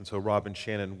And so Rob and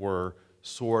Shannon were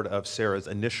sort of Sarah's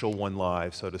initial one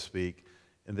live, so to speak.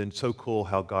 And then so cool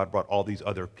how God brought all these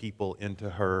other people into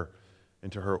her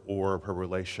orb, her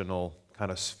relational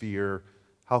kind of sphere.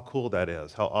 How cool that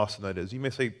is, how awesome that is. You may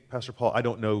say, Pastor Paul, I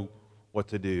don't know what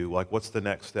to do. Like, what's the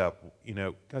next step? You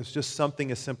know, guys, just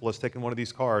something as simple as taking one of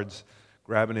these cards,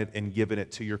 grabbing it and giving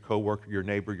it to your coworker, your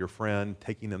neighbor, your friend,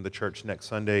 taking them to church next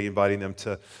Sunday, inviting them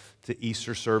to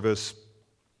Easter service.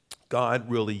 God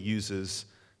really uses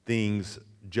things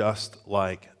just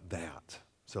like that.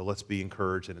 So let's be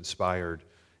encouraged and inspired.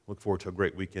 Look forward to a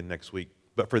great weekend next week.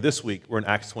 But for this week, we're in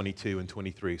Acts 22 and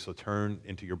 23. So turn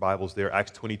into your Bibles there.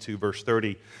 Acts 22, verse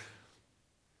 30.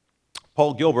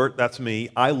 Paul Gilbert, that's me.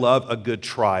 I love a good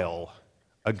trial,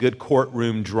 a good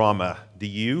courtroom drama. Do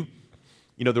you?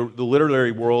 You know, the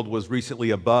literary world was recently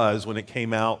abuzz when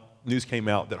news came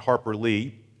out that Harper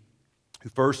Lee, who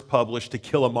first published To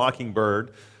Kill a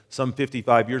Mockingbird some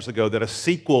 55 years ago, that a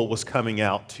sequel was coming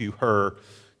out to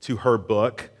her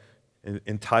book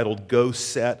entitled Go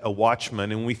Set a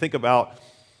Watchman. And when we think about,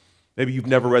 maybe you've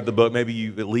never read the book, maybe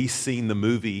you've at least seen the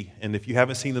movie, and if you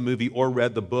haven't seen the movie or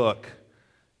read the book,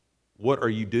 what are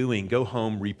you doing? Go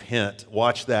home, repent,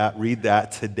 watch that, read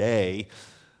that today.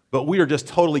 But we are just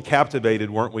totally captivated,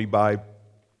 weren't we, by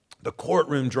the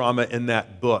courtroom drama in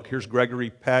that book. Here's Gregory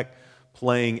Peck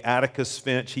playing Atticus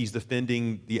Finch. He's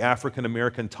defending the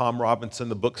African-American Tom Robinson.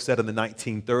 The book's set in the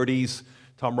 1930s.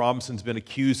 Tom Robinson's been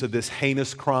accused of this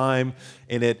heinous crime,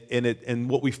 and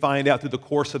what we find out through the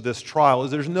course of this trial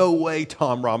is there's no way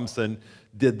Tom Robinson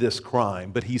did this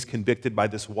crime, but he's convicted by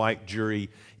this white jury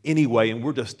anyway, and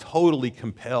we're just totally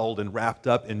compelled and wrapped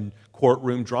up in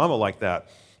courtroom drama like that.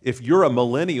 If you're a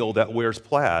millennial that wears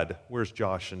plaid, where's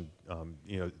Josh and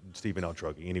Stephen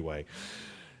Altruggy anyway?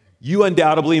 You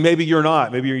undoubtedly, maybe you're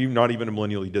not even a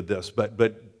millennial, you did this, but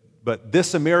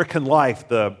This American Life,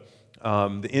 the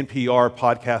NPR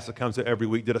podcast that comes out every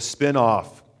week, did a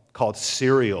spinoff called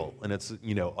Serial, and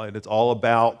it's all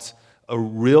about a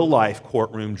real life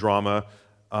courtroom drama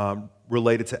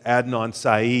related to Adnan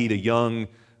Syed, a young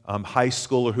high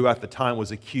schooler who at the time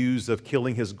was accused of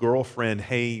killing his girlfriend,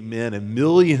 Hay Min, and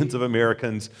millions of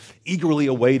Americans eagerly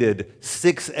awaited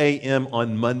 6 a.m.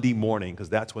 on Monday morning, because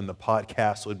that's when the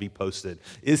podcast would be posted.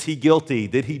 Is he guilty?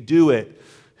 Did he do it?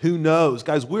 Who knows?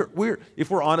 Guys,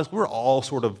 if we're honest, we're all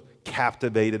sort of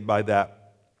captivated by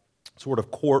that sort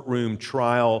of courtroom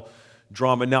trial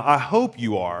drama. Now, I hope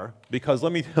you are, because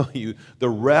let me tell you, the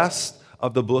rest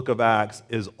of the book of Acts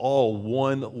is all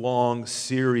one long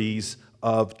series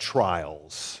of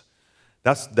trials.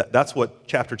 That's what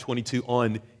chapter 22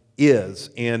 on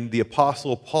is. And the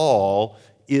Apostle Paul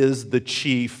is the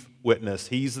chief witness.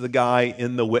 He's the guy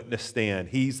in the witness stand.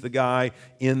 He's the guy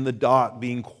in the dock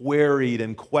being queried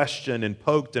and questioned and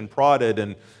poked and prodded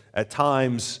and at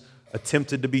times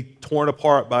attempted to be torn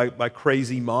apart by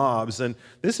crazy mobs. And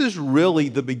this is really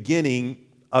the beginning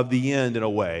of the end, in a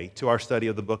way, to our study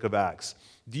of the book of Acts.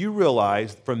 Do you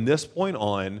realize from this point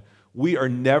on, we are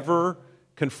never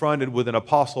confronted with an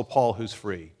Apostle Paul who's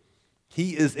free?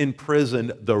 He is in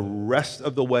prison the rest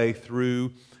of the way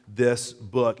through this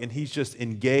book, and he's just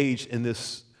engaged in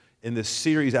this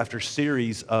series after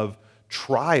series of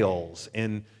trials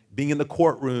and being in the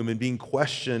courtroom and being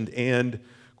questioned and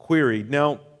queried.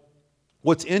 Now,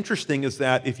 what's interesting is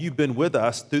that if you've been with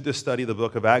us through the study of the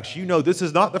book of Acts, you know this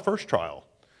is not the first trial.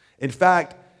 In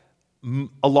fact,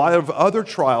 a lot of other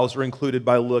trials are included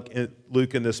by Luke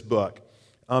in this book.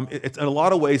 It's, in a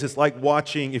lot of ways, it's like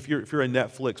watching, if you're a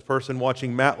Netflix person,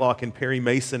 watching Matlock and Perry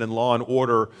Mason and Law and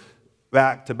Order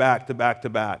back to back to back to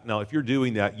back. Now, if you're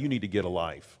doing that, you need to get a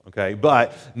life, okay?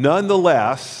 But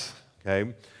nonetheless,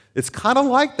 okay, it's kind of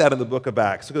like that in the book of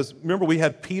Acts, because remember, we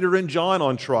had Peter and John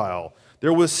on trial.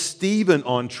 There was Stephen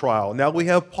on trial. Now we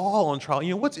have Paul on trial. You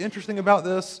know what's interesting about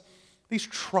this? These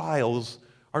trials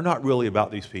are not really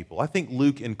about these people. I think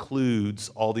Luke includes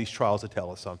all these trials to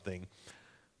tell us something.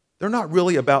 They're not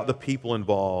really about the people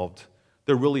involved.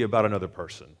 They're really about another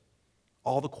person.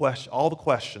 All the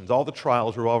questions, all the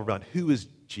trials revolve around who is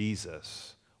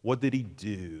Jesus? What did he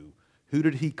do? Who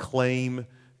did he claim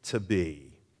to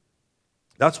be?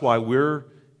 That's why we're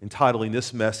entitling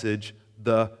this message,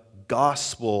 The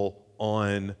Gospel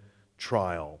on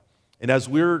Trial. And as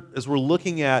we're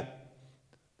looking at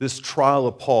this trial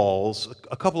of Paul's,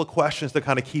 a couple of questions to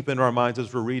kind of keep in our minds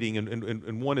as we're reading,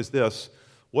 and one is this: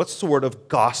 what sort of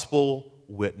gospel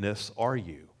witness are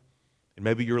you? And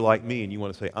maybe you're like me and you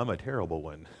want to say, I'm a terrible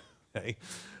one. Okay?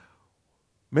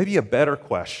 Maybe a better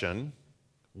question: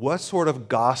 what sort of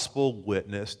gospel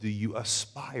witness do you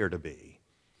aspire to be?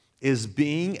 Is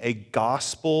being a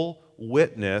gospel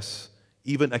witness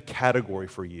even a category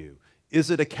for you? Is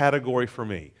it a category for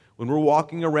me? When we're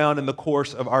walking around in the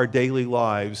course of our daily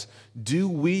lives, do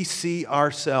we see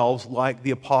ourselves like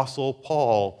the Apostle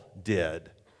Paul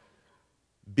did?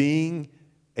 Being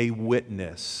a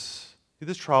witness. See,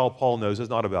 this trial, Paul knows, is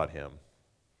not about him.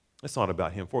 It's not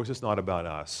about him, folks. It's not about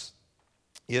us.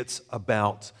 It's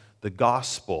about the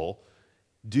gospel.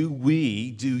 Do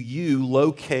you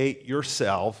locate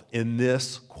yourself in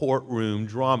this courtroom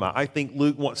drama? I think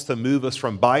Luke wants to move us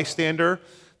from bystander,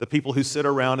 the people who sit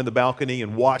around in the balcony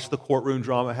and watch the courtroom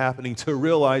drama happening, to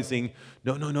realizing,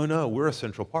 no, we're a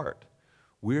central part.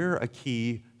 We're a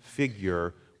key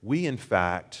figure. We, in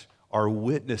fact, are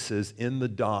witnesses in the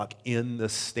dock, in the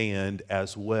stand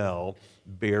as well,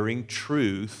 bearing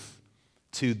truth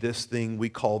to this thing we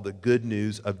call the good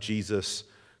news of Jesus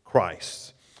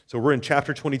Christ. So we're in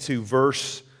chapter 22,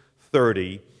 verse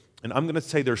 30, and I'm going to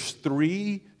say there's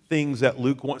three things that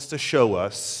Luke wants to show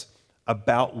us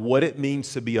about what it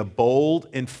means to be a bold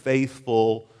and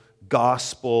faithful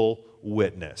gospel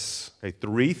witness. Okay,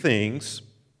 three things.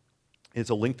 It's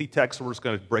a lengthy text, so we're just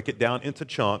going to break it down into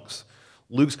chunks.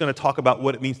 Luke's going to talk about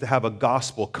what it means to have a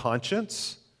gospel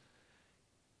conscience.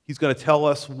 He's going to tell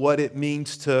us what it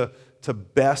means to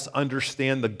best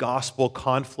understand the gospel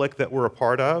conflict that we're a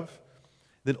part of.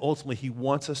 Then ultimately, he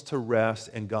wants us to rest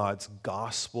in God's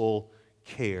gospel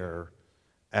care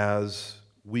as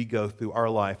we go through our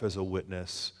life as a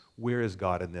witness. Where is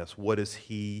God in this? What is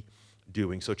he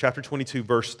doing? So chapter 22,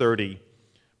 verse 30.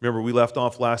 Remember, we left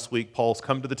off last week. Paul's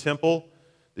come to the temple.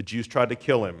 The Jews tried to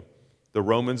kill him. The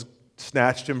Romans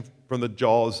snatched him from the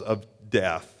jaws of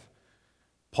death.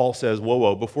 Paul says,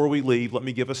 whoa, before we leave, let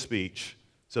me give a speech.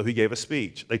 So he gave a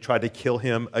speech. They tried to kill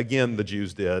him again, the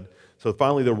Jews did. So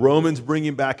finally, the Romans bring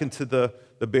him back into the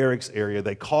barracks area.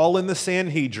 They call in the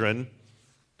Sanhedrin,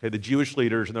 okay, the Jewish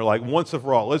leaders, and they're like, once and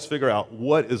for all, let's figure out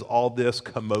what is all this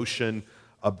commotion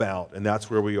about. And that's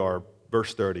where we are,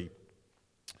 verse 30.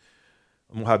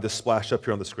 I'm going to have this splashed up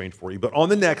here on the screen for you. But on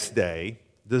the next day,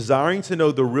 desiring to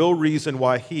know the real reason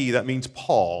why he, that means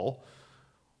Paul,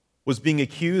 was being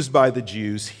accused by the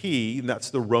Jews, he, and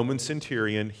that's the Roman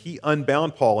centurion, he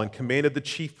unbound Paul and commanded the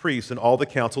chief priests and all the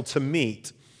council to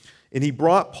meet. And he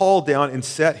brought Paul down and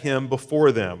set him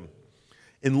before them.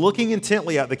 And looking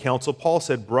intently at the council, Paul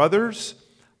said, brothers,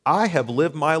 I have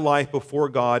lived my life before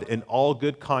God in all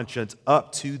good conscience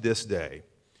up to this day.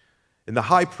 And the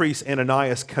high priest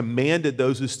Ananias commanded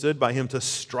those who stood by him to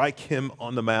strike him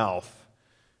on the mouth.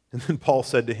 And then Paul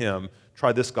said to him,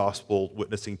 try this gospel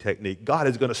witnessing technique. God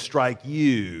is going to strike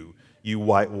you, you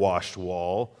whitewashed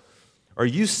wall. Are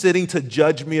you sitting to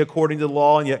judge me according to the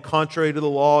law, and yet contrary to the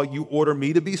law, you order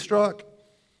me to be struck?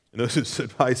 And those who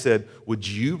stood by said, would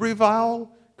you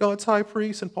revile God's high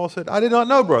priest? And Paul said, I did not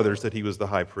know, brothers, that he was the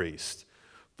high priest.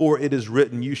 For it is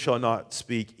written, you shall not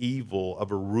speak evil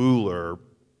of a ruler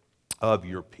of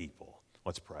your people.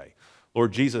 Let's pray.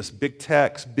 Lord Jesus, big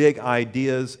text, big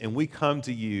ideas, and we come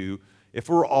to you. If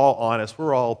we're all honest,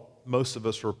 most of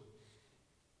us are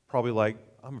probably like,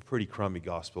 I'm a pretty crummy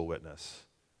gospel witness.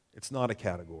 It's not a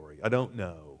category. I don't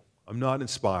know. I'm not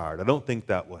inspired. I don't think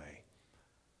that way.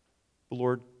 But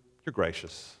Lord, you're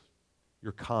gracious.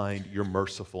 You're kind. You're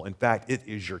merciful. In fact, it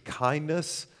is your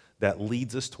kindness that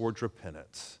leads us towards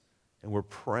repentance. And we're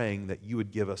praying that you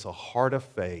would give us a heart of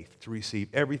faith to receive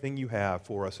everything you have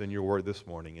for us in your word this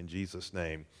morning. In Jesus'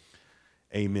 name,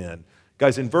 amen.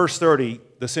 Guys, in verse 30,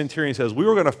 the centurion says, we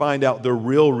were going to find out the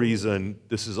real reason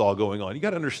this is all going on. You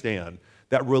got to understand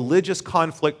that religious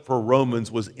conflict for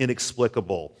Romans was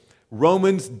inexplicable.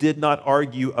 Romans did not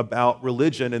argue about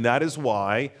religion, and that is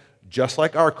why, just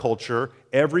like our culture,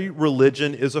 every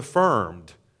religion is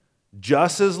affirmed.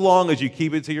 Just as long as you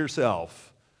keep it to yourself,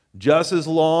 just as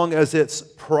long as it's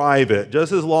private,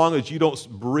 just as long as you don't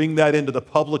bring that into the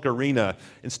public arena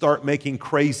and start making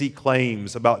crazy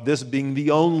claims about this being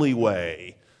the only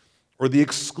way or the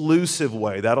exclusive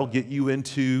way, that'll get you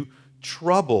into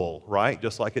trouble, right?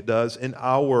 Just like it does in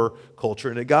our culture.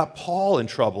 And it got Paul in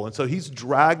trouble. And so he's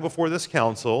dragged before this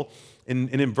council. And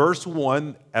in verse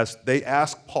 1, as they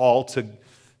ask Paul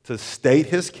to state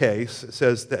his case, it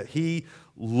says that he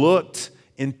looked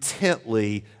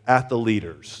intently at the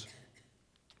leaders.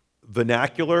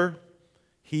 Vernacular,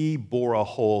 he bore a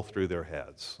hole through their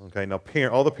heads. Okay, now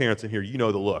all the parents in here, you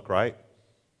know the look, right?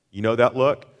 You know that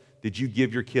look? Did you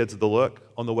give your kids the look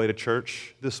on the way to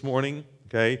church this morning?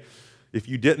 Okay, if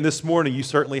you didn't this morning, you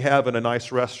certainly have in a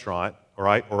nice restaurant, all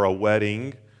right, or a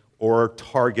wedding, or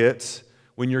Target,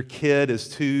 when your kid is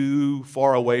too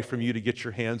far away from you to get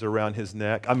your hands around his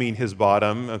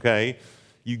bottom, okay?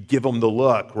 You give them the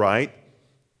look, right?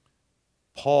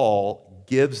 Paul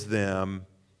gives them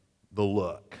the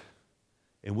look.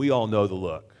 And we all know the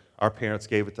look. Our parents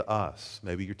gave it to us.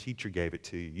 Maybe your teacher gave it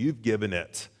to you. You've given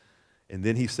it. And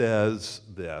then he says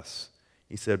this.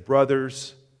 He said,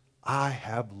 brothers, I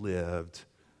have lived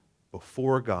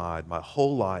before God my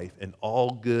whole life in all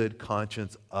good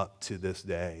conscience up to this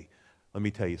day. Let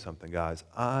me tell you something, guys.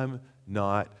 I'm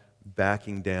not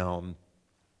backing down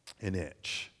an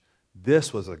inch.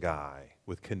 This was a guy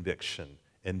with conviction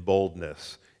and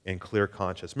boldness and clear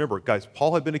conscience. Remember, guys,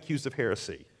 Paul had been accused of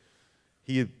heresy.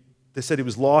 They said he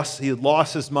had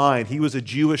lost his mind. He was a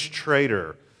Jewish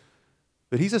traitor.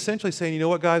 But he's essentially saying, you know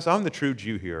what, guys, I'm the true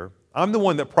Jew here. I'm the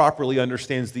one that properly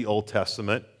understands the Old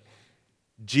Testament.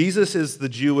 Jesus is the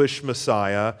Jewish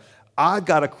Messiah. I've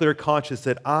got a clear conscience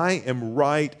that I am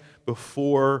right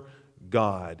before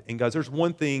God. And guys, there's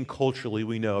one thing culturally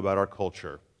we know about our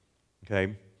culture,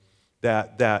 okay?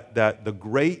 That the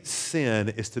great sin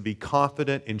is to be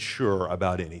confident and sure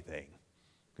about anything,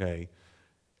 okay?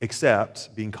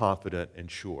 Except being confident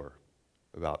and sure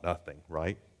about nothing,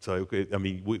 right? So, I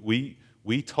mean,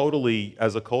 we totally,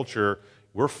 as a culture,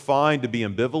 we're fine to be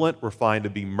ambivalent, we're fine to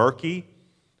be murky,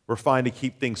 we're fine to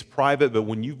keep things private, but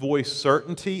when you voice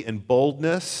certainty and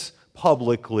boldness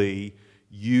publicly,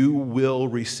 you will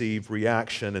receive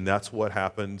reaction, and that's what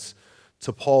happens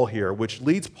to Paul here, which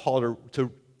leads Paul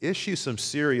to issue some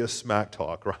serious smack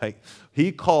talk, right?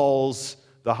 He calls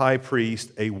the high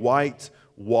priest a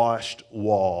whitewashed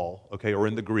wall, okay, or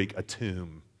in the Greek, a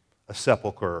tomb, a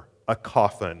sepulcher, a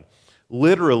coffin.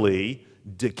 Literally,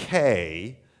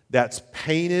 decay that's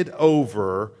painted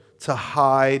over to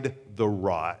hide the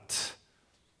rot.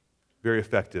 Very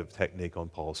effective technique on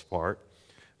Paul's part.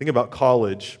 Think about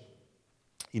college.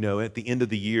 You know, at the end of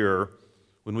the year,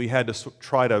 when we had to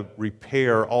try to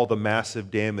repair all the massive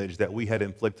damage that we had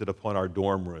inflicted upon our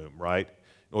dorm room, right?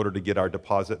 In order to get our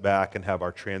deposit back and have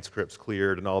our transcripts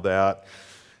cleared and all that.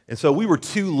 And so we were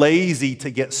too lazy to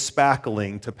get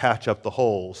spackling to patch up the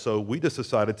holes. So we just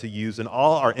decided to use, in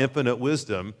all our infinite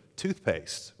wisdom,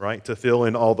 toothpaste, right? To fill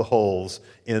in all the holes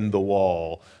in the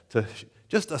wall. To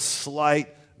just a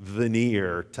slight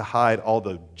veneer to hide all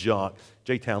the junk.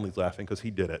 Jay Townley's laughing because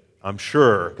he did it. I'm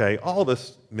sure, okay? All of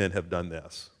us men have done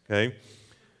this, okay?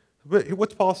 But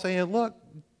what's Paul saying? Look,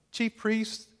 chief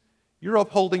priest, you're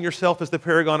upholding yourself as the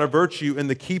paragon of virtue and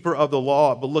the keeper of the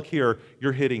law, but look here,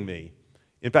 you're hitting me.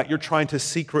 In fact, you're trying to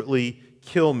secretly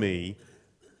kill me.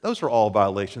 Those are all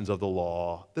violations of the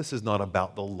law. This is not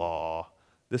about the law.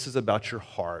 This is about your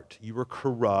heart. You are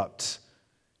corrupt.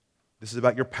 This is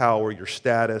about your power, your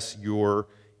status, your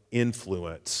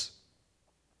influence.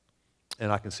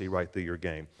 And I can see right through your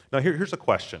game. Now, here's a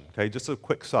question, okay? Just a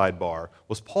quick sidebar.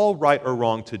 Was Paul right or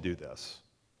wrong to do this?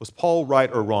 Was Paul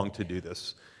right or wrong to do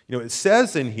this? You know, it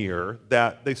says in here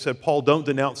that they said, Paul, don't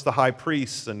denounce the high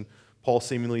priests. And Paul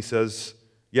seemingly says,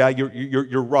 yeah,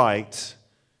 you're right.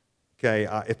 Okay,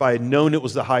 if I had known it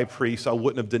was the high priest, I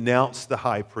wouldn't have denounced the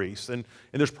high priest. And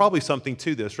there's probably something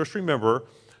to this. Just remember,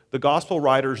 the gospel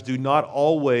writers do not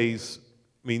always,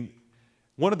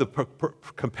 one of the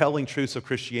compelling truths of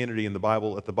Christianity in the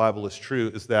Bible, if the Bible is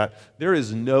true, is that there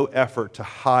is no effort to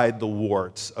hide the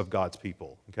warts of God's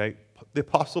people. Okay, the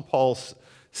Apostle Paul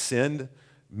sinned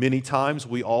many times.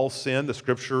 We all sin. The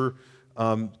Scripture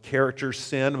characters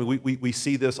sin. We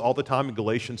see this all the time in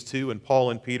Galatians 2 and Paul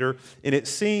and Peter. And it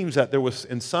seems that there was,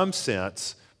 in some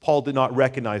sense, Paul did not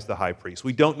recognize the high priest.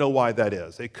 We don't know why that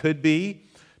is. It could be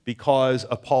because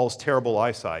of Paul's terrible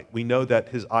eyesight. We know that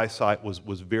his eyesight was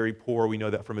very poor. We know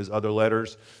that from his other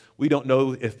letters. We don't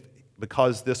know if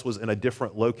because this was in a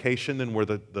different location than where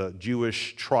the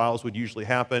Jewish trials would usually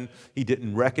happen, he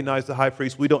didn't recognize the high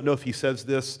priest. We don't know if he says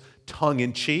this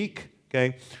tongue-in-cheek,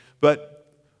 okay? But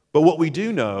what we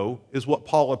do know is what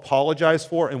Paul apologized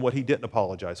for and what he didn't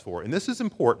apologize for. And this is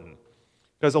important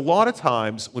because a lot of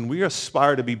times when we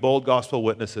aspire to be bold gospel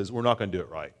witnesses, we're not going to do it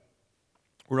right.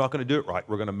 We're not going to do it right.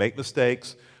 We're going to make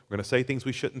mistakes. We're going to say things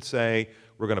we shouldn't say.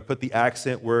 We're going to put the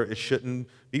accent where it shouldn't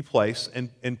be placed.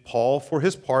 And Paul, for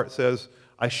his part, says,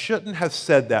 I shouldn't have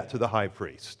said that to the high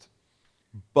priest.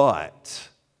 But,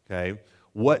 okay,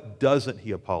 what doesn't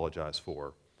he apologize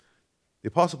for? The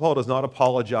Apostle Paul does not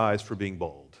apologize for being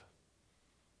bold.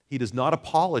 He does not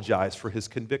apologize for his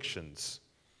convictions.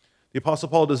 The Apostle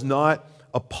Paul does not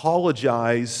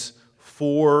apologize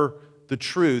for the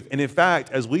truth. And in fact,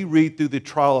 as we read through the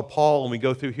trial of Paul and we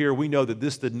go through here, we know that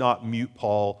this did not mute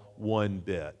Paul one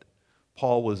bit.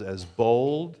 Paul was as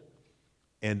bold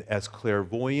and as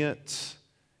clairvoyant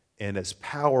and as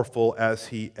powerful as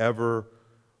he ever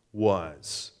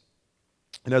was.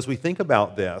 And as we think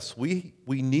about this, we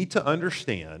need to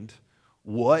understand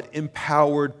what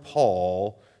empowered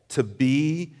Paul to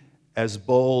be as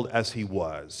bold as he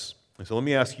was. And so let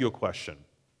me ask you a question.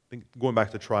 going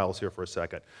back to trials here for a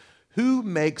second. Who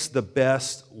makes the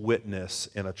best witness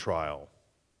in a trial?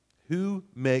 Who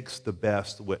makes the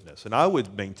best witness? And I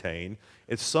would maintain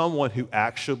it's someone who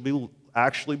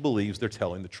actually believes they're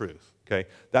telling the truth. Okay,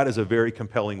 that is a very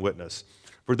compelling witness.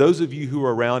 For those of you who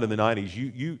were around in the 90s,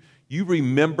 you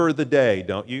remember the day,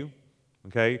 don't you?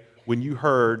 Okay, when you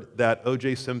heard that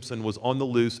O.J. Simpson was on the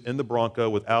loose in the Bronco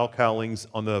with Al Cowlings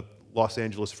on the Los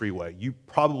Angeles freeway. You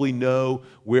probably know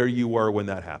where you were when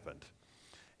that happened.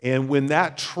 And when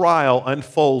that trial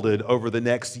unfolded over the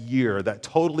next year, that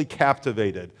totally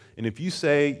captivated. And if you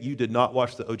say you did not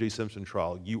watch the O.J. Simpson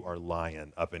trial, you are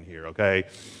lying up in here, okay?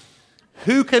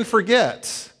 Who can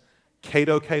forget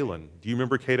Cato Kalin? Do you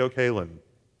remember Cato Kalin?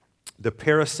 The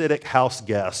parasitic house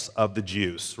guest of the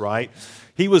juice, right?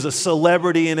 He was a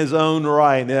celebrity in his own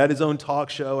right, and he had his own talk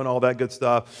show and all that good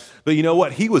stuff. But you know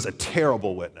what? He was a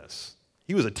terrible witness.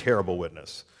 He was a terrible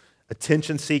witness.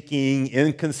 Attention-seeking,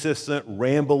 inconsistent,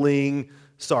 rambling,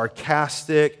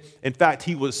 sarcastic. In fact,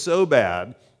 he was so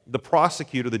bad, the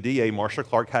prosecutor, the DA, Marcia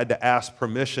Clark, had to ask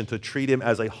permission to treat him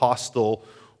as a hostile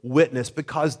witness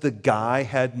because the guy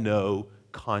had no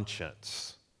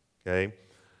conscience. Okay?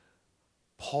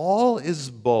 Paul is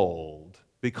bold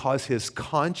because his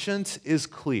conscience is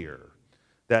clear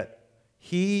that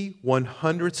he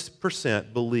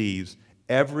 100% believes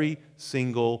every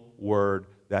single word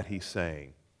that he's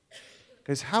saying.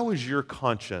 Because how is your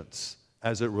conscience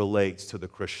as it relates to the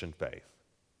Christian faith?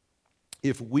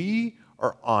 If we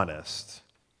are honest,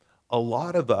 a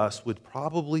lot of us would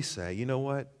probably say, you know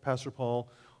what, Pastor Paul,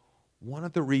 one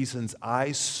of the reasons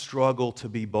I struggle to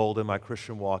be bold in my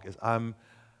Christian walk is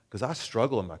because I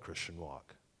struggle in my Christian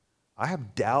walk. I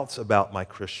have doubts about my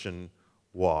Christian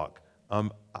walk.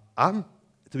 I'm,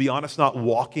 to be honest, not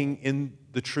walking in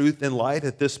the truth and light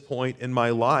at this point in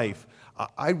my life.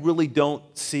 I really don't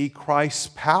see Christ's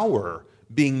power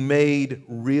being made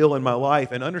real in my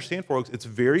life. And understand, folks, it's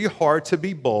very hard to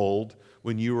be bold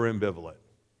when you are ambivalent.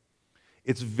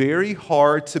 It's very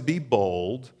hard to be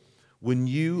bold when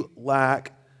you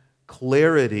lack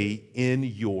clarity in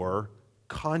your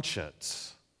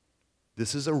conscience.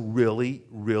 This is a really,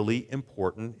 really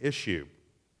important issue.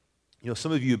 You know,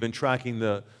 some of you have been tracking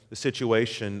the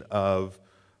situation of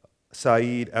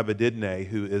Saeed Abedidne,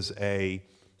 who is an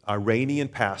Iranian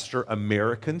pastor,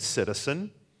 American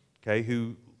citizen, okay,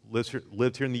 who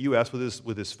lived here in the U.S.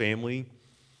 with his family,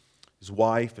 his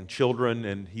wife and children,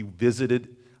 and he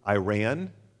visited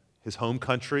Iran, his home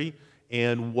country,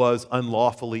 and was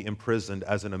unlawfully imprisoned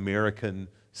as an American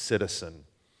citizen.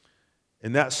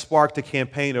 And that sparked a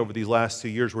campaign over these last 2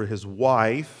 years where his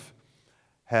wife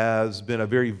has been a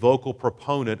very vocal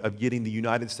proponent of getting the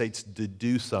United States to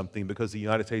do something because the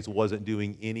United States wasn't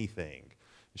doing anything.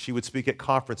 She would speak at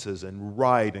conferences and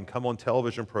write and come on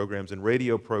television programs and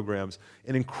radio programs.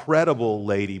 An incredible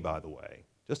lady, by the way.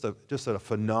 Just a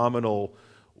phenomenal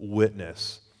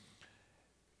witness.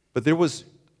 But there was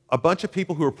a bunch of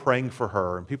people who were praying for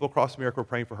her, and people across America were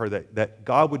praying for her that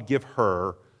God would give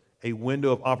her a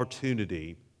window of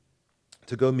opportunity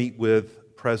to go meet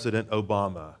with President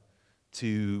Obama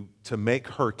to make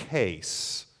her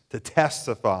case, to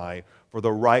testify for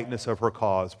the rightness of her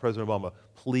cause. President Obama,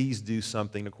 please do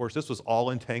something. Of course, this was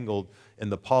all entangled in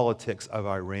the politics of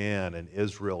Iran and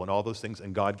Israel and all those things,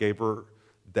 and God gave her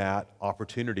that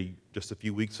opportunity just a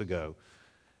few weeks ago.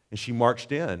 And she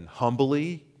marched in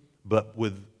humbly, but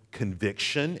with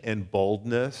conviction and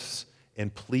boldness,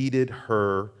 and pleaded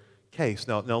her case.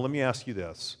 Now let me ask you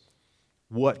this.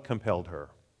 What compelled her?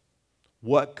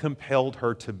 What compelled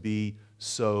her to be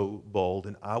so bold?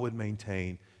 And I would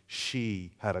maintain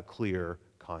she had a clear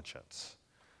conscience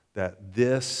that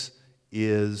this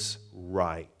is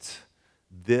right.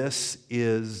 This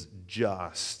is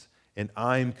just. And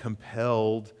I'm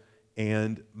compelled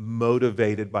and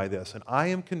motivated by this. And I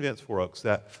am convinced, folks,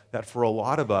 that for a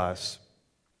lot of us,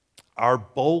 our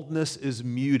boldness is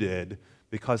muted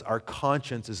because our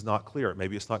conscience is not clear.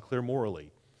 Maybe it's not clear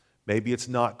morally. Maybe it's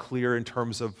not clear in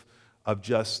terms of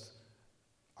just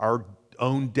our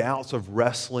own doubts of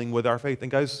wrestling with our faith.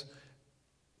 And guys,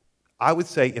 I would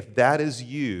say if that is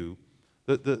you,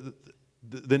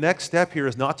 the next step here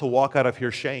is not to walk out of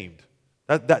here shamed.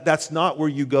 That's not where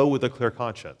you go with a clear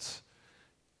conscience.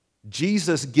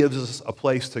 Jesus gives us a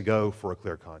place to go for a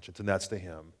clear conscience, and that's to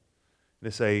Him.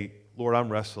 And to say, Lord,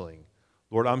 I'm wrestling.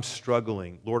 Lord, I'm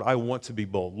struggling. Lord, I want to be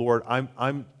bold. Lord,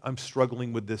 I'm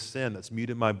struggling with this sin that's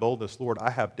muted my boldness. Lord, I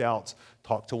have doubts.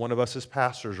 Talk to one of us as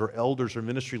pastors or elders or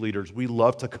ministry leaders. We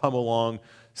love to come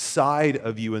alongside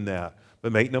of you in that.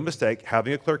 But make no mistake,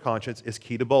 having a clear conscience is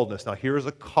key to boldness. Now, here is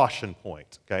a caution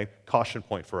point, okay? Caution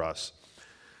point for us.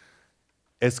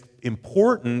 As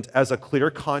important as a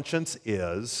clear conscience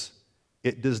is,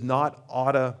 it does not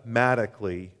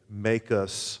automatically make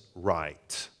us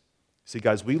right. See,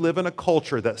 guys, we live in a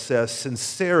culture that says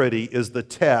sincerity is the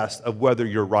test of whether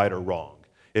you're right or wrong.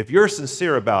 If you're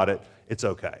sincere about it, it's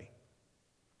okay.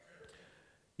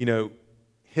 You know,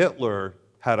 Hitler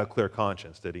had a clear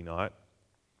conscience, did he not?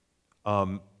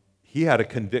 He had a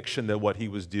conviction that what he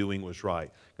was doing was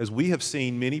right. Because we have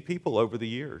seen many people over the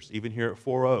years, even here at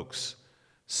Four Oaks,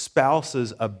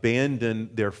 spouses abandon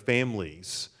their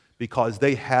families because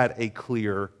they had a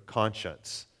clear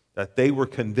conscience, that they were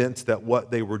convinced that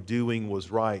what they were doing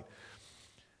was right.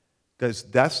 Because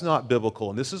that's not biblical,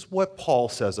 and this is what Paul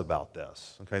says about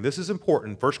this. Okay, this is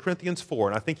important, 1 Corinthians 4,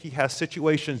 and I think he has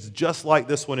situations just like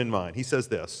this one in mind. He says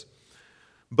this,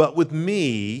 "But with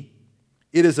me,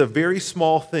 it is a very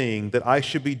small thing that I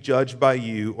should be judged by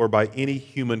you or by any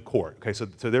human court." Okay, so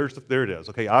there it is.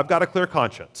 Okay, I've got a clear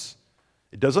conscience.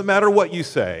 It doesn't matter what you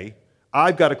say.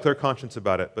 I've got a clear conscience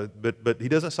about it, but he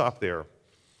doesn't stop there.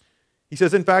 He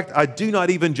says, "In fact, I do not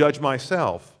even judge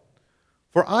myself,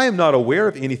 for I am not aware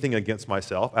of anything against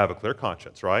myself." I have a clear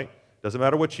conscience, right? Doesn't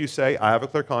matter what you say. I have a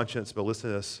clear conscience, but listen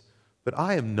to this. "But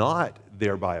I am not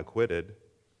thereby acquitted.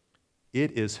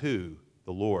 It is who?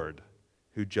 The Lord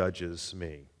who judges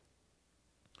me."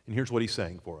 And here's what he's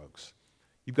saying, Four Oaks.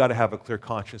 You've got to have a clear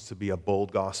conscience to be a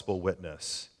bold gospel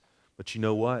witness. But you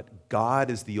know what? God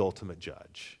is the ultimate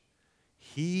judge.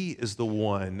 He is the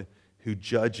one who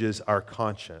judges our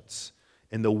conscience.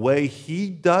 And the way he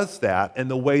does that, and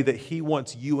the way that he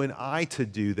wants you and I to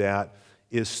do that,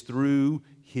 is through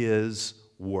his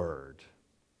word.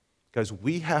 Because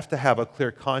we have to have a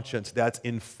clear conscience that's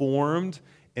informed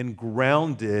and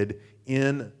grounded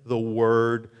in the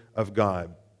word of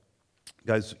God.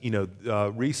 Guys,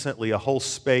 recently a whole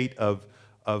spate of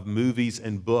movies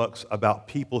and books about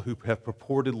people who have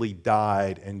purportedly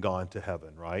died and gone to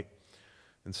heaven, right?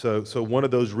 And so one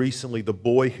of those recently, The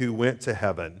Boy Who Went to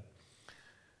Heaven.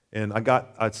 And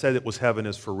I'd said it was heaven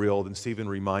is for real, then Stephen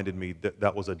reminded me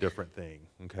that was a different thing,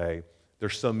 okay?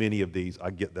 There's so many of these, I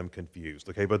get them confused,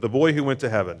 okay? But The Boy Who Went to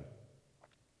Heaven,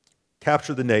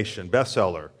 captured the nation,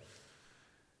 bestseller.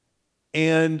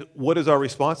 And what is our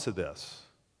response to this?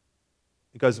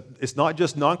 Because it's not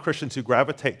just non-Christians who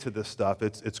gravitate to this stuff,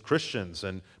 it's Christians.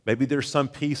 And maybe there's some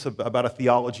piece about a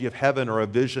theology of heaven or a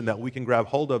vision that we can grab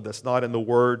hold of that's not in the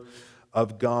Word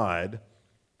of God.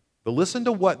 But listen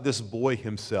to what this boy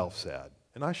himself said.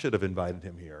 And I should have invited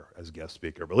him here as guest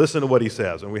speaker. But listen to what he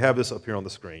says. And we have this up here on the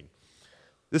screen.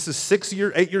 This is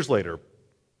 8 years later.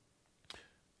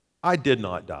 "I did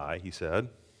not die," he said,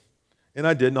 "and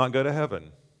I did not go to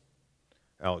heaven,"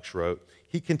 Alex wrote.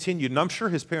 He continued, and I'm sure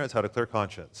his parents had a clear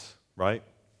conscience, right?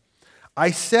 "I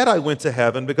said I went to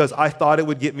heaven because I thought it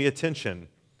would get me attention.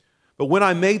 But when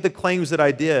I made the claims that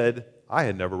I did, I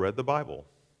had never read the Bible.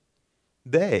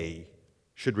 They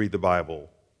should read the Bible,"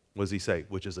 what does he say?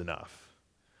 "Which is enough.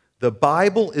 The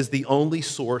Bible is the only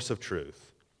source of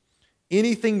truth.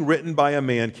 Anything written by a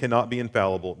man cannot be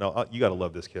infallible." Now, you got to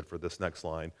love this kid for this next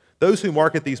line. "Those who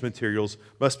market these materials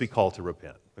must be called to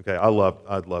repent." Okay, I'd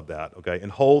love that, okay?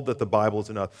 "And hold that the Bible is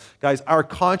enough." Guys, our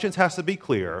conscience has to be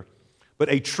clear, but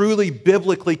a truly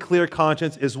biblically clear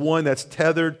conscience is one that's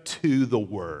tethered to the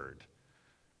Word.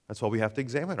 That's why we have to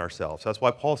examine ourselves. That's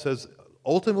why Paul says,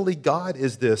 ultimately, God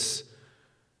is this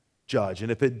judge.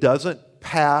 And if it doesn't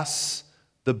pass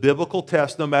the biblical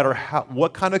test, no matter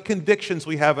what kind of convictions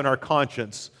we have in our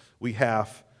conscience, we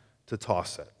have to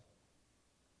toss it.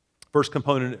 First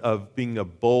component of being a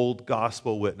bold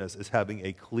gospel witness is having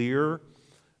a clear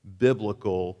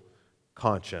biblical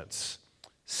conscience.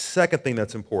 Second thing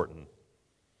that's important,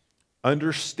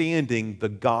 understanding the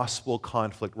gospel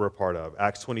conflict we're a part of.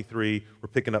 Acts 23, we're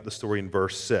picking up the story in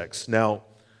verse 6. Now,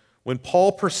 when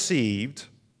Paul perceived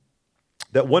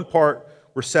that one part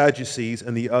were Sadducees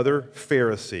and the other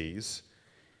Pharisees,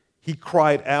 he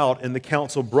cried out in the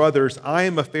council, "Brothers, I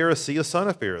am a Pharisee, a son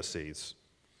of Pharisees.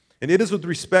 And it is with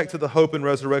respect to the hope and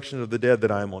resurrection of the dead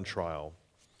that I am on trial."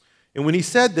 And when he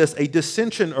said this, a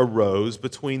dissension arose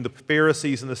between the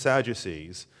Pharisees and the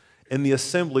Sadducees, and the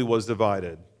assembly was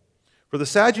divided. For the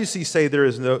Sadducees say there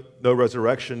is no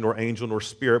resurrection, nor angel, nor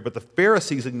spirit, but the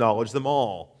Pharisees acknowledge them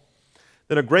all.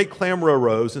 Then a great clamor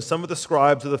arose, and some of the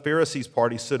scribes of the Pharisees'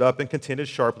 party stood up and contended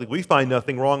sharply, "We find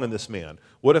nothing wrong in this man.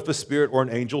 What if a spirit or an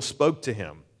angel spoke to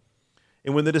him?"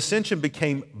 And when the dissension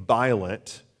became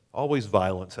violent, always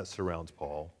violence that surrounds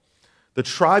Paul, the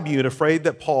tribune, afraid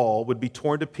that Paul would be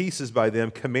torn to pieces by them,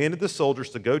 commanded the soldiers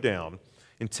to go down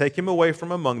and take him away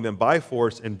from among them by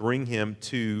force and bring him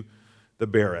to the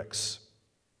barracks.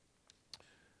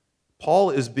 Paul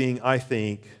is being, I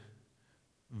think,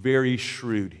 very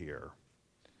shrewd here,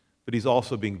 but he's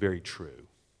also being very true.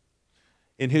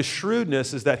 And his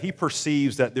shrewdness is that he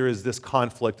perceives that there is this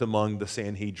conflict among the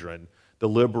Sanhedrin, the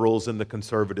liberals and the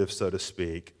conservatives, so to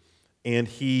speak, and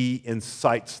he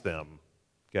incites them.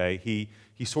 Okay?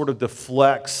 He sort of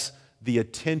deflects the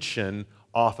attention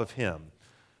off of him.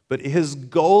 But his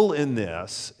goal in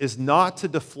this is not to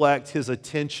deflect his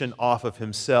attention off of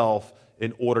himself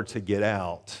in order to get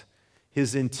out.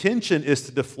 His intention is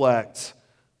to deflect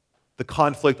the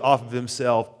conflict off of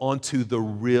himself onto the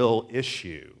real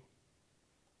issue,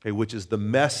 okay, which is the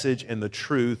message and the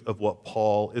truth of what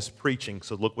Paul is preaching.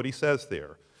 So look what he says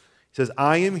there. He says,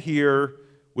 I am here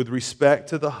with respect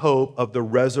to the hope of the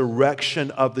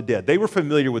resurrection of the dead. They were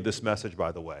familiar with this message,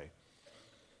 by the way.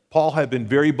 Paul had been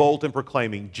very bold in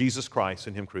proclaiming Jesus Christ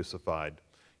and him crucified.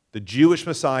 The Jewish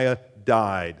Messiah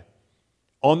died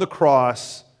on the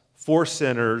cross for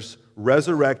sinners,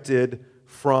 resurrected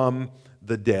from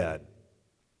the dead.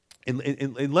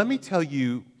 And let me tell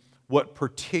you what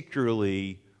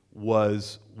particularly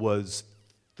was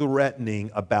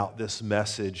threatening about this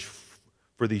message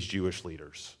for these Jewish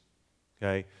leaders.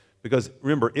 Okay? Because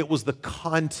remember, it was the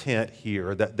content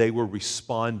here that they were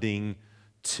responding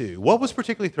to. What was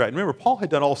particularly threatened? Remember, Paul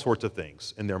had done all sorts of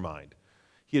things in their mind.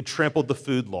 He had trampled the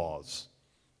food laws.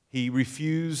 He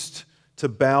refused to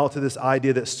bow to this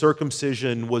idea that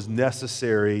circumcision was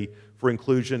necessary for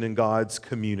inclusion in God's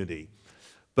community.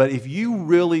 But if you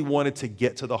really wanted to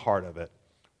get to the heart of it,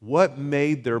 what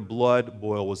made their blood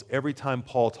boil was every time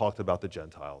Paul talked about the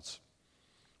Gentiles.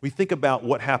 We think about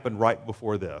what happened right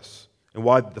before this and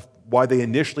why they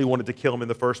initially wanted to kill him in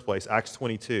the first place. Acts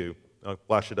 22. I'll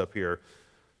flash it up here.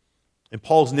 And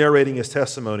Paul's narrating his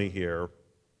testimony here.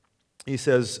 He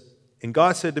says, and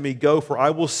God said to me, go, for I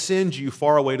will send you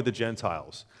far away to the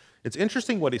Gentiles. It's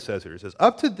interesting what he says here. He says,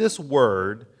 up to this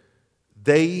word,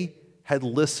 they had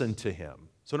listened to him.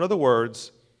 So in other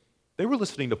words, they were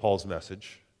listening to Paul's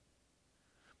message.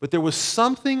 But there was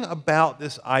something about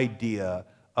this idea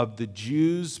of the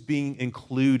Jews being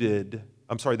included,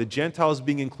 the Gentiles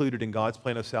being included in God's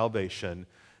plan of salvation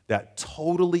that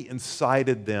totally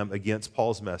incited them against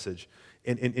Paul's message.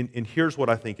 And here's what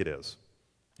I think it is.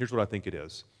 Here's what I think it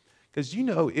is. Because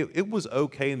it was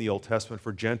okay in the Old Testament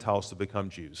for Gentiles to become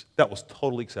Jews. That was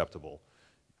totally acceptable.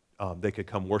 They could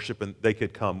come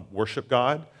worship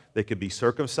God. They could be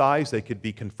circumcised. They could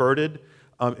be converted.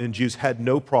 And Jews had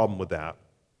no problem with that.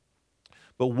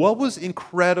 But what was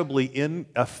incredibly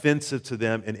offensive to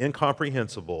them and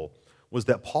incomprehensible was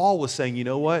that Paul was saying, you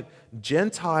know what?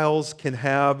 Gentiles can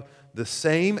have the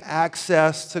same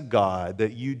access to God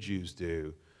that you Jews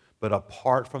do, but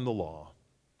apart from the law.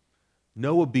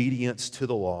 No obedience to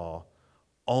the law,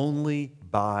 only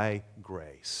by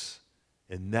grace.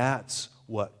 And that's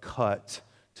what cut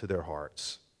to their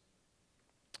hearts.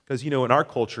 Because, in our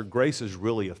culture, grace is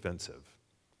really offensive.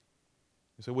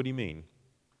 You say, what do you mean?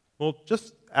 Well,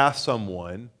 just ask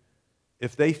someone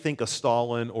if they think a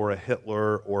Stalin or a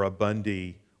Hitler or a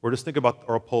Bundy, or just think about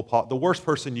or a Pol Pot, the worst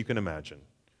person you can imagine.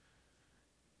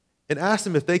 And ask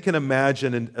them if they can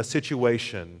imagine a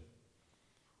situation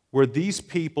where these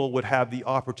people would have the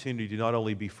opportunity to not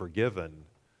only be forgiven,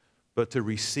 but to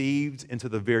receive into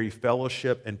the very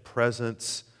fellowship and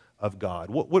presence of God.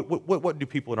 What do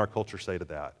people in our culture say to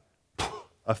that?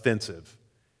 Offensive.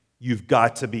 You've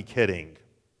got to be kidding.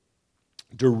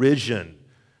 Derision.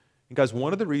 And guys,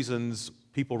 one of the reasons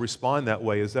people respond that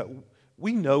way is that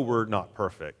we know we're not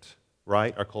perfect,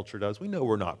 right? Our culture does. We know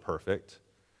we're not perfect.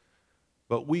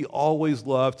 But we always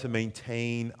love to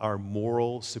maintain our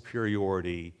moral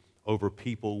superiority over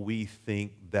people we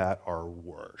think that are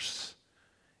worse.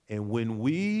 And when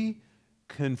we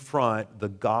confront the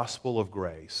gospel of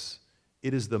grace,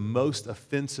 it is the most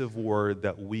offensive word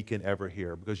that we can ever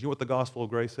hear. Because you know what the gospel of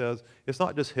grace says? It's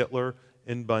not just Hitler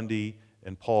and Bundy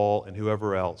and Paul and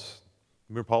whoever else.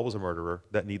 Remember, Paul was a murderer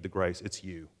that need the grace. It's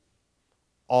you.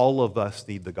 All of us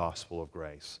need the gospel of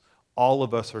grace. All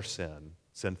of us are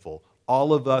sinful.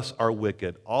 All of us are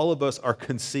wicked. All of us are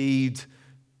conceived,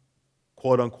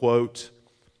 quote unquote,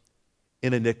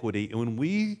 in iniquity. And when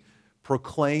we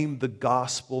proclaim the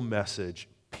gospel message,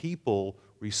 people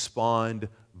respond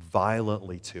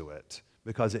violently to it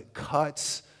because it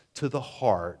cuts to the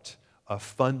heart of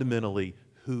fundamentally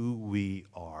who we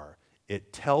are.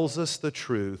 It tells us the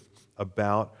truth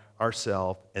about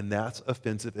ourselves, and that's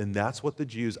offensive, and that's what the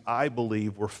Jews, I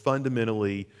believe, were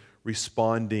fundamentally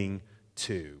responding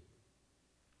to.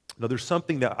 Now, there's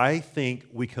something that I think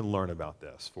we can learn about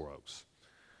this, folks,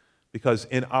 because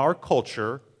in our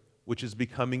culture, which is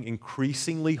becoming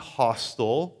increasingly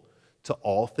hostile to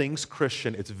all things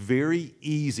Christian, it's very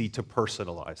easy to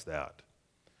personalize that.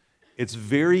 It's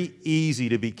very easy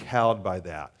to be cowed by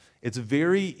that. It's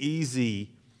very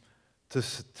easy to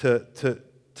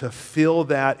feel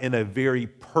that in a very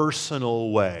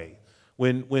personal way.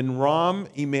 When Rahm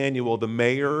Emanuel, the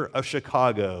mayor of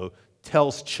Chicago,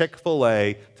 tells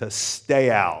Chick-fil-A to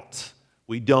stay out,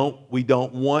 we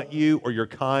don't want you or your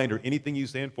kind or anything you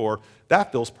stand for,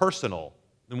 that feels personal.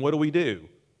 And what do?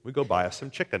 We go buy us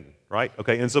some chicken, right?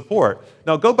 Okay, in support.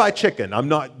 Now go buy chicken.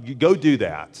 Go do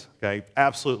that. Okay,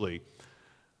 absolutely.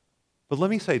 But let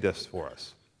me say this for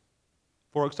us.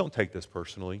 Folks, don't take this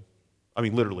personally. I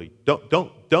mean, literally,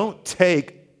 don't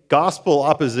take gospel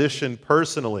opposition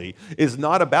personally. It's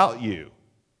not about you.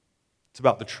 It's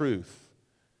about the truth,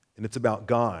 and it's about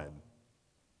God.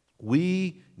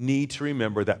 We need to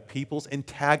remember that people's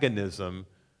antagonism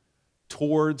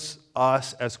towards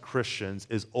us as Christians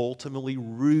is ultimately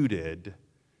rooted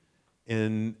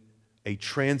in a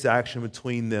transaction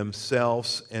between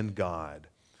themselves and God.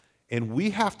 And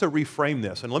we have to reframe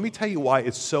this. And let me tell you why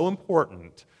it's so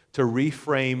important to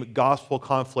reframe gospel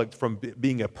conflict from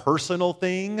being a personal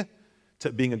thing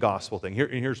to being a gospel thing.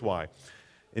 Here's why.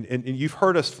 And you've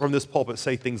heard us from this pulpit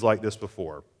say things like this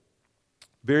before.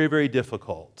 Very, very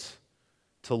difficult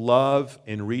to love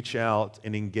and reach out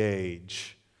and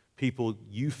engage people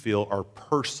you feel are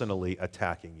personally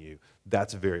attacking you.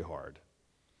 That's very hard.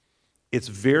 It's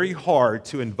very hard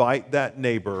to invite that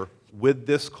neighbor with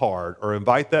this card or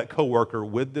invite that coworker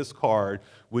with this card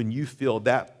when you feel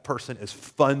that person is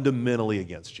fundamentally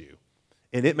against you.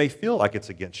 And it may feel like it's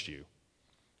against you.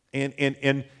 And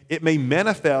it may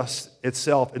manifest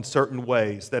itself in certain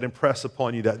ways that impress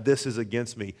upon you that this is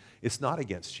against me. It's not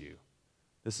against you.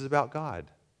 This is about God.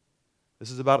 This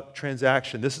is about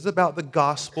transaction. This is about the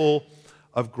gospel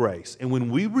of grace. And when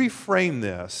we reframe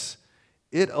this,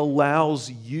 it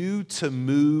allows you to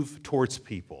move towards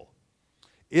people.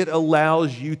 It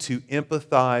allows you to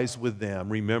empathize with them,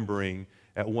 remembering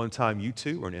at one time you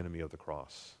too were an enemy of the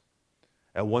cross.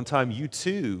 At one time you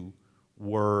too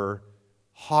were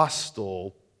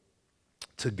hostile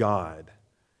to God.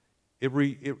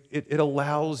 It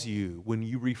allows you, when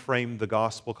you reframe the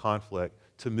gospel conflict,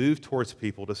 to move towards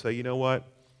people to say, you know what?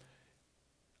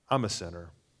 I'm a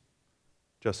sinner,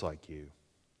 just like you.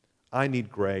 I need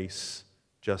grace,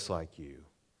 just like you.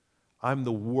 I'm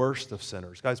the worst of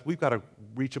sinners. Guys, we've got to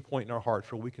reach a point in our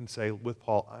hearts where we can say with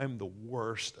Paul, I'm the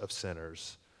worst of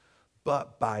sinners.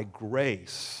 But by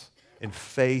grace and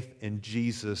faith in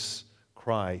Jesus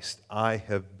Christ, I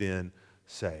have been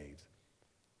saved.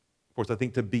 Of course, I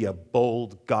think to be a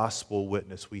bold gospel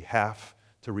witness, we have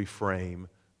to reframe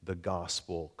the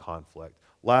gospel conflict.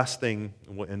 Last thing,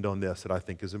 and we'll end on this, that I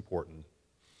think is important.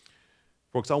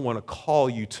 Folks, I want to call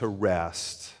you to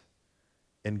rest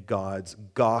in God's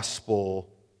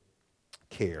gospel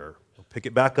care. We'll pick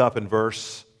it back up in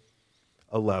verse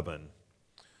 11.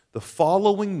 The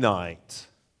following night,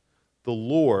 the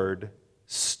Lord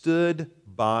stood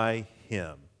by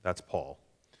him, that's Paul,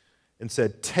 and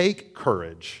said, "Take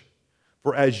courage,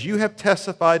 for as you have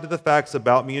testified to the facts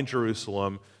about me in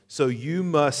Jerusalem, so you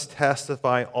must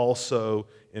testify also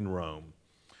in Rome."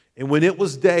 And when it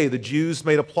was day, the Jews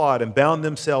made a plot and bound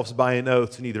themselves by an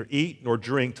oath to neither eat nor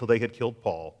drink till they had killed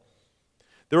Paul.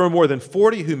 There were more than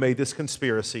 40 who made this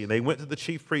conspiracy, and they went to the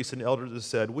chief priests and elders and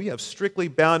said, "We have strictly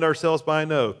bound ourselves by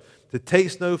an oath to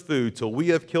taste no food till we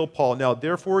have killed Paul. Now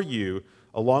therefore you,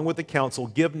 along with the council,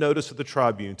 give notice to the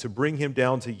tribune to bring him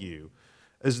down to you,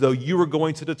 as though you were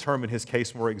going to determine his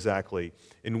case more exactly,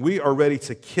 and we are ready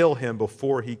to kill him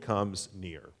before he comes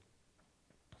near."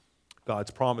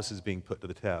 God's promise is being put to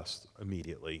the test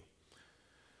immediately.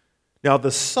 Now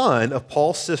the son of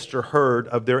Paul's sister heard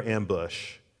of their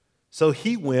ambush, so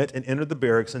he went and entered the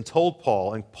barracks and told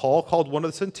Paul, and Paul called one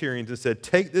of the centurions and said,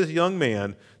 "Take this young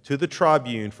man to the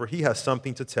tribune, for he has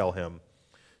something to tell him."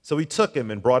 So he took him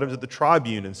and brought him to the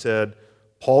tribune and said,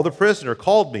 "Paul the prisoner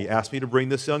called me, asked me to bring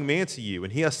this young man to you,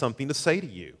 and he has something to say to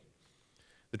you."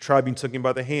 The tribune took him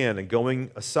by the hand and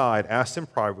going aside, asked him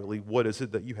privately, "What is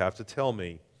it that you have to tell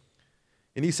me?"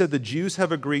 And he said, "The Jews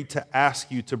have agreed to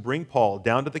ask you to bring Paul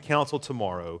down to the council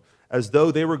tomorrow, as though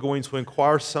they were going to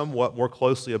inquire somewhat more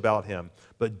closely about him,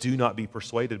 but do not be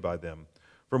persuaded by them.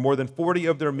 For more than 40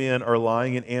 of their men are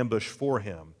lying in ambush for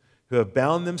him, who have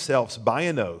bound themselves by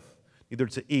an oath, neither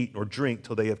to eat nor drink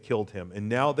till they have killed him. And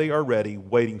now they are ready,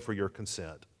 waiting for your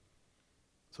consent."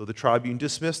 So the tribune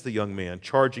dismissed the young man,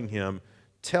 charging him,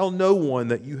 "Tell no one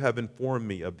that you have informed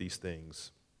me of these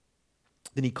things."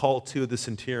 Then he called 2 of the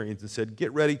centurions and said,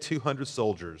 "Get ready 200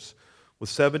 soldiers with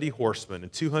 70 horsemen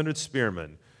and 200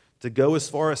 spearmen to go as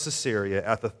far as Caesarea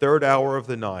at the 3rd hour of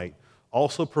the night.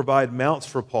 Also provide mounts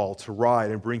for Paul to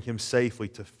ride and bring him safely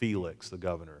to Felix, the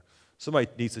governor." Somebody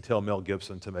needs to tell Mel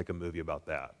Gibson to make a movie about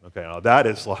that. Okay, now that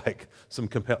is like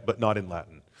but not in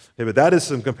Latin. Okay, but that is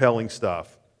some compelling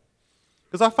stuff.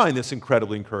 Because I find this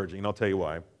incredibly encouraging, and I'll tell you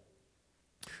why.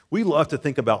 We love to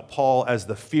think about Paul as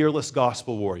the fearless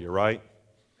gospel warrior, right?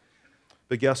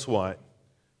 But guess what?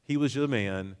 He was a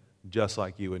man just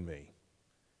like you and me.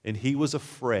 And he was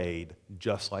afraid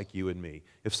just like you and me.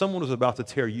 If someone was about to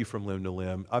tear you from limb to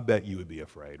limb, I bet you would be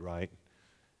afraid, right?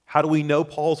 How do we know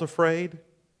Paul's afraid?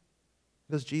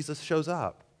 Because Jesus shows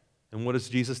up. And what does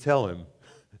Jesus tell him?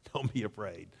 Don't be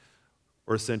afraid.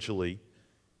 Or essentially,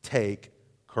 take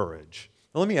courage.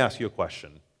 Now, let me ask you a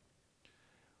question.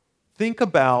 Think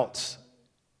about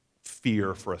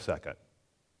fear for a second.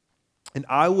 And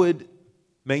I would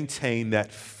maintain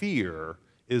that fear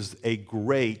is a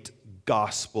great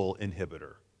gospel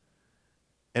inhibitor.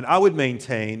 And I would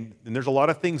maintain, and there's a lot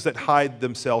of things that hide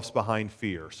themselves behind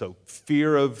fear. So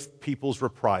fear of people's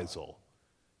reprisal,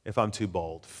 if I'm too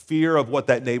bold. Fear of what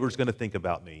that neighbor's going to think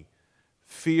about me.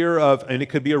 Fear of, and it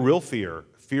could be a real fear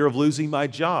of losing my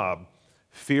job.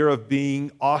 Fear of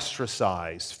being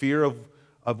ostracized. Fear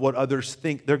of what others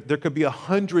think. There could be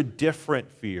 100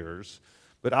 different fears.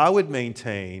 But I would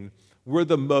maintain we're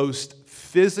the most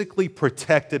physically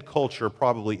protected culture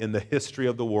probably in the history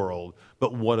of the world,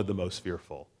 but one of the most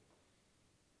fearful.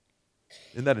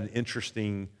 Isn't that an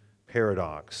interesting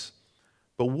paradox?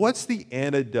 But what's the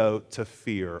antidote to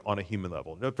fear on a human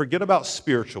level? Now, forget about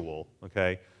spiritual,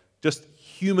 okay? Just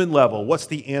human level, what's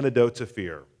the antidote to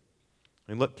fear?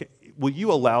 And look, will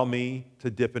you allow me to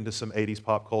dip into some 80s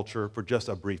pop culture for just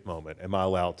a brief moment? Am I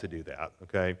allowed to do that,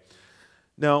 okay?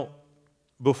 Now,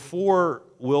 before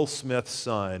Will Smith's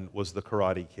son was the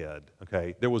Karate Kid,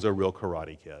 okay, there was a real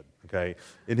Karate Kid, okay?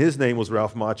 And his name was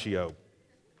Ralph Macchio.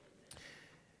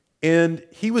 And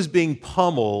he was being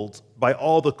pummeled by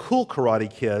all the cool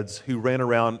Karate Kids who ran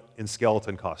around in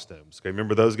skeleton costumes. Okay,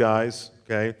 remember those guys?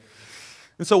 Okay?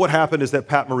 And so what happened is that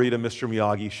Pat Morita, Mr.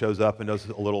 Miyagi, shows up and does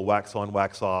a little wax on,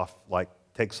 wax off, like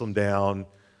takes them down.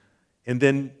 And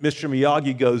then Mr.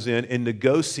 Miyagi goes in and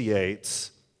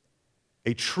negotiates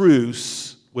a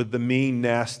truce with the mean,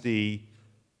 nasty,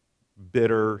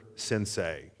 bitter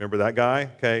sensei. Remember that guy?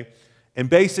 Okay? And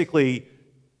basically,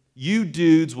 you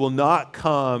dudes will not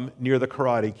come near the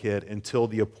Karate Kid until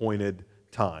the appointed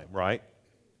time, right?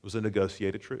 It was a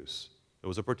negotiated truce. It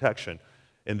was a protection.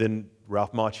 And then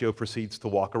Ralph Macchio proceeds to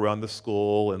walk around the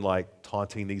school and like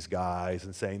taunting these guys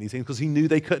and saying these things because he knew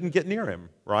they couldn't get near him,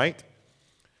 right?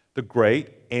 The great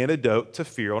antidote to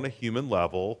fear on a human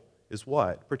level is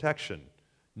what? Protection.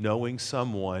 Knowing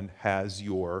someone has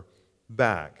your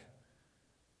back.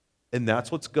 And that's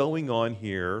what's going on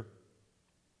here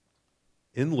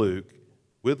in Luke,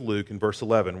 with Luke in verse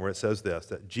 11, where it says this,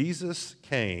 that Jesus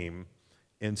came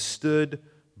and stood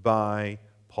by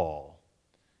Paul.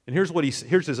 And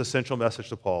here's his essential message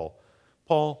to Paul.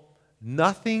 Paul,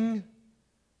 nobody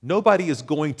is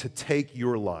going to take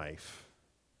your life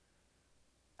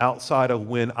outside of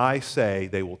when I say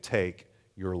they will take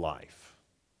your life.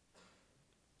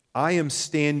 I am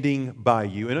standing by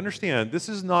you. And understand, this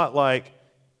is not like,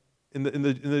 in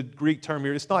the Greek term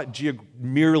here, it's not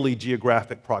merely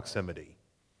geographic proximity.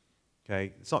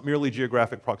 Okay? It's not merely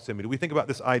geographic proximity. We think about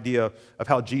this idea of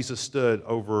how Jesus stood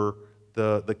over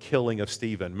the killing of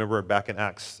Stephen. Remember back in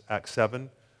Acts 7?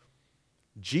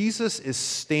 Jesus is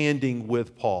standing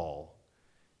with Paul.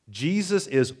 Jesus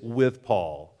is with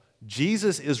Paul.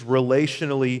 Jesus is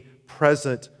relationally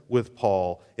present with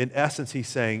Paul. In essence, he's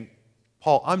saying,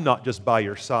 Paul, I'm not just by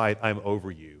your side, I'm over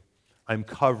you. I'm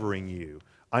covering you.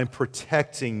 I'm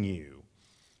protecting you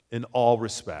in all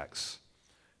respects.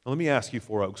 Now, let me ask you,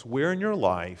 Four Oaks, where in your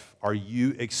life are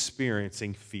you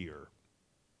experiencing fear?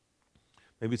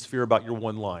 Maybe it's fear about your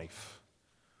one life,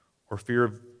 or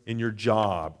fear in your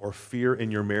job, or fear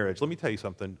in your marriage. Let me tell you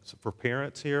something. For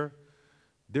parents here,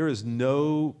 there is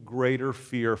no greater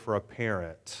fear for a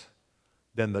parent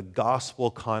than the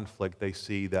gospel conflict they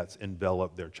see that's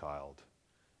enveloped their child.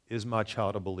 Is my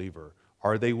child a believer?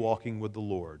 Are they walking with the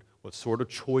Lord? What sort of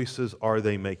choices are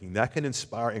they making? That can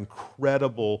inspire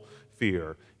incredible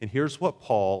fear. And here's what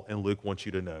Paul and Luke want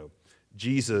you to know.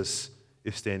 Jesus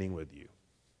is standing with you.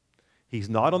 He's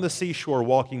not on the seashore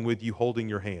walking with you, holding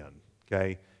your hand,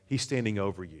 okay? He's standing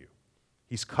over you.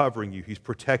 He's covering you. He's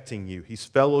protecting you. He's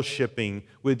fellowshipping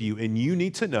with you. And you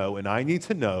need to know, and I need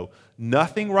to know,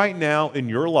 nothing right now in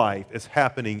your life is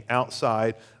happening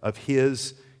outside of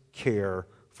His care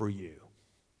for you.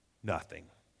 Nothing.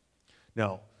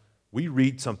 Now, we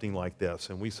read something like this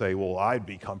and we say, well, I'd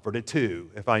be comforted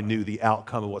too if I knew the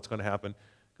outcome of what's going to happen.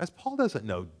 Guys, Paul doesn't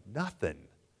know nothing.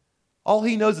 All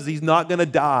he knows is he's not going to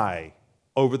die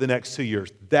over the next 2 years.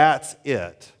 That's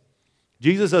it.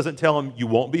 Jesus doesn't tell him you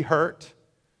won't be hurt.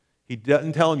 He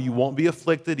doesn't tell him you won't be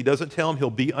afflicted. He doesn't tell him he'll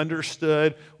be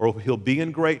understood or he'll be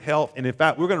in great health. And in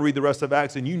fact, we're going to read the rest of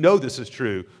Acts, and you know this is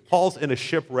true. Paul's in a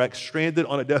shipwreck, stranded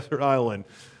on a desert island.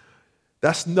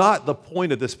 That's not the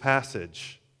point of this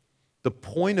passage. The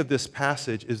point of this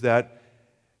passage is that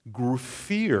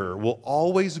fear will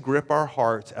always grip our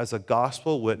hearts as a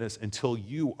gospel witness until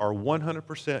you are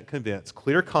 100% convinced,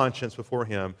 clear conscience before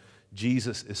him,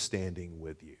 Jesus is standing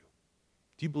with you.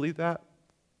 Do you believe that?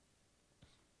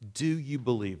 Do you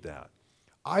believe that?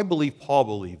 I believe Paul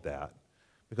believed that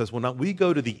because when we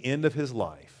go to the end of his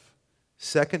life,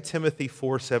 2 Timothy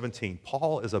 4:17,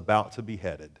 Paul is about to be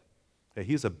beheaded. Okay,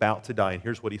 he's about to die, and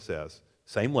here's what he says.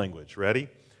 Same language, ready?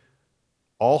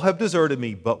 All have deserted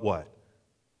me, but what?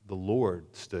 The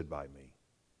Lord stood by me.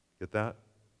 Get that?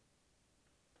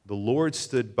 The Lord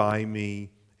stood by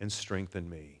me and strengthened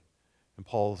me. And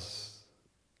Paul's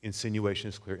insinuation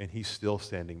is clear, and he's still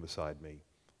standing beside me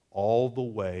all the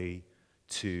way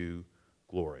to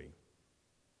glory.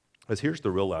 Because here's the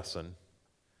real lesson.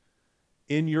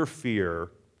 In your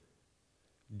fear,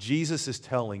 Jesus is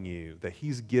telling you that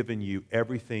he's given you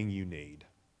everything you need.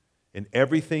 And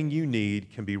everything you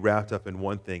need can be wrapped up in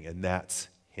one thing, and that's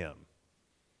him.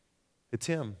 It's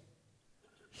him.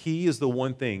 He is the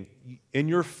one thing. In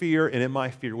your fear and in my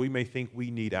fear, we may think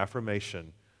we need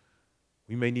affirmation.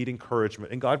 We may need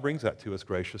encouragement, and God brings that to us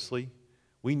graciously.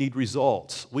 We need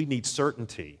results. We need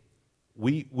certainty.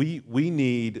 We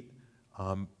need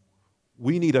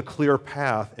a clear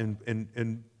path,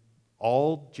 and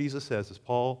all Jesus says is,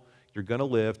 Paul, you're going to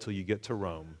live till you get to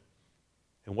Rome.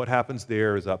 And what happens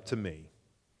there is up to me.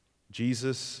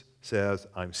 Jesus says,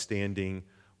 I'm standing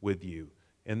with you.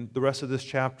 And the rest of this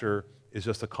chapter is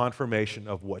just a confirmation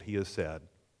of what he has said.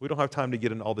 We don't have time to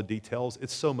get into all the details.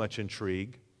 It's so much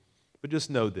intrigue. But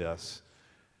just know this.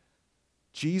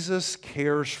 Jesus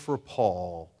cares for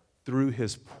Paul through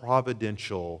his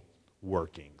providential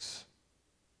workings.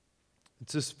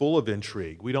 It's just full of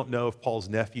intrigue. We don't know if Paul's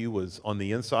nephew was on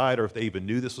the inside or if they even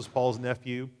knew this was Paul's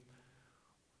nephew.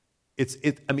 It's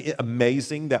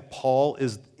amazing that Paul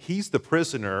he's the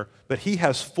prisoner, but he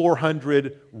has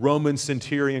 400 Roman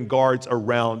centurion guards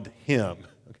around him.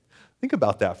 Think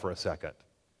about that for a second.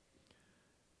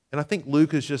 And I think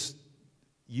Luke is just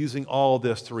using all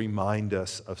this to remind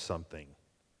us of something.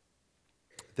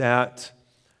 That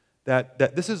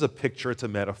this is a picture, it's a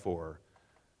metaphor.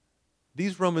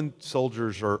 These Roman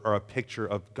soldiers are a picture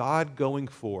of God going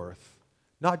forth,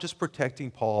 not just protecting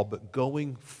Paul, but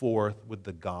going forth with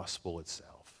the gospel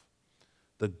itself.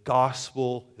 The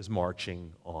gospel is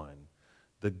marching on.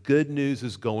 The good news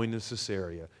is going to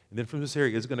Caesarea, and then from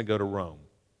Caesarea it's going to go to Rome.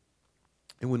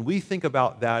 And when we think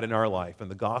about that in our life and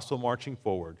the gospel marching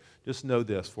forward, just know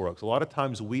this, folks. A lot of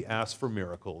times we ask for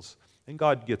miracles, and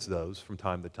God gets those from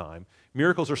time to time.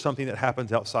 Miracles are something that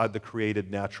happens outside the created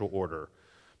natural order.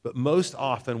 But most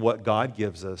often what God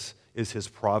gives us is his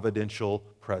providential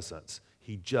presence.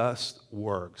 He just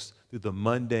works through the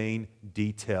mundane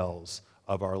details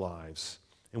of our lives.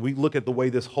 And we look at the way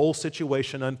this whole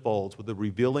situation unfolds with the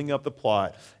revealing of the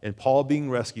plot and Paul being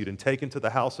rescued and taken to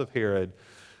the house of Herod,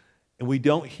 and we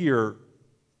don't hear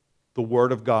the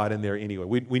word of God in there anyway.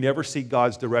 We never see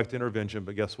God's direct intervention,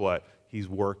 but guess what? He's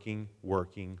working.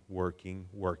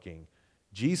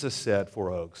 Jesus said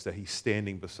for Oaks that he's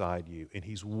standing beside you, and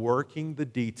he's working the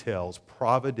details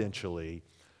providentially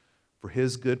for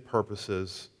his good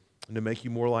purposes and to make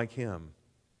you more like him.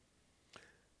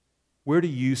 Where do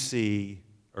you see,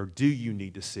 or do you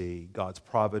need to see, God's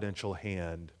providential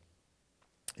hand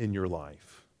in your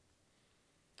life?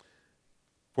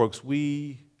 Folks,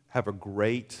 we have a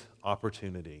great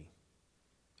opportunity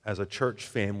as a church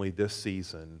family this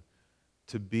season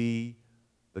to be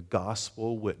the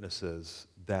gospel witnesses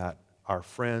that our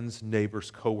friends, neighbors,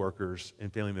 coworkers,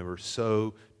 and family members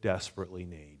so desperately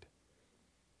need.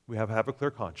 We have to have a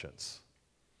clear conscience.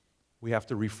 We have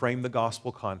to reframe the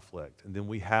gospel conflict, and then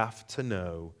we have to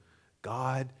know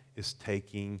God is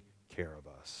taking care of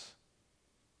us.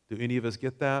 Do any of us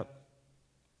get that?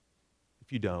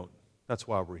 If you don't, that's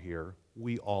why we're here.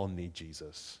 We all need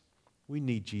Jesus. We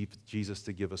need Jesus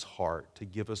to give us heart, to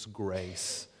give us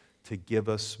grace, to give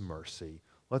us mercy.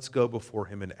 Let's go before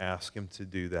him and ask him to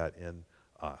do that in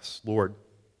us. Lord,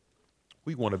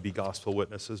 we want to be gospel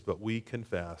witnesses, but we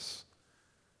confess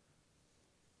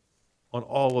on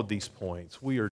all of these points, we are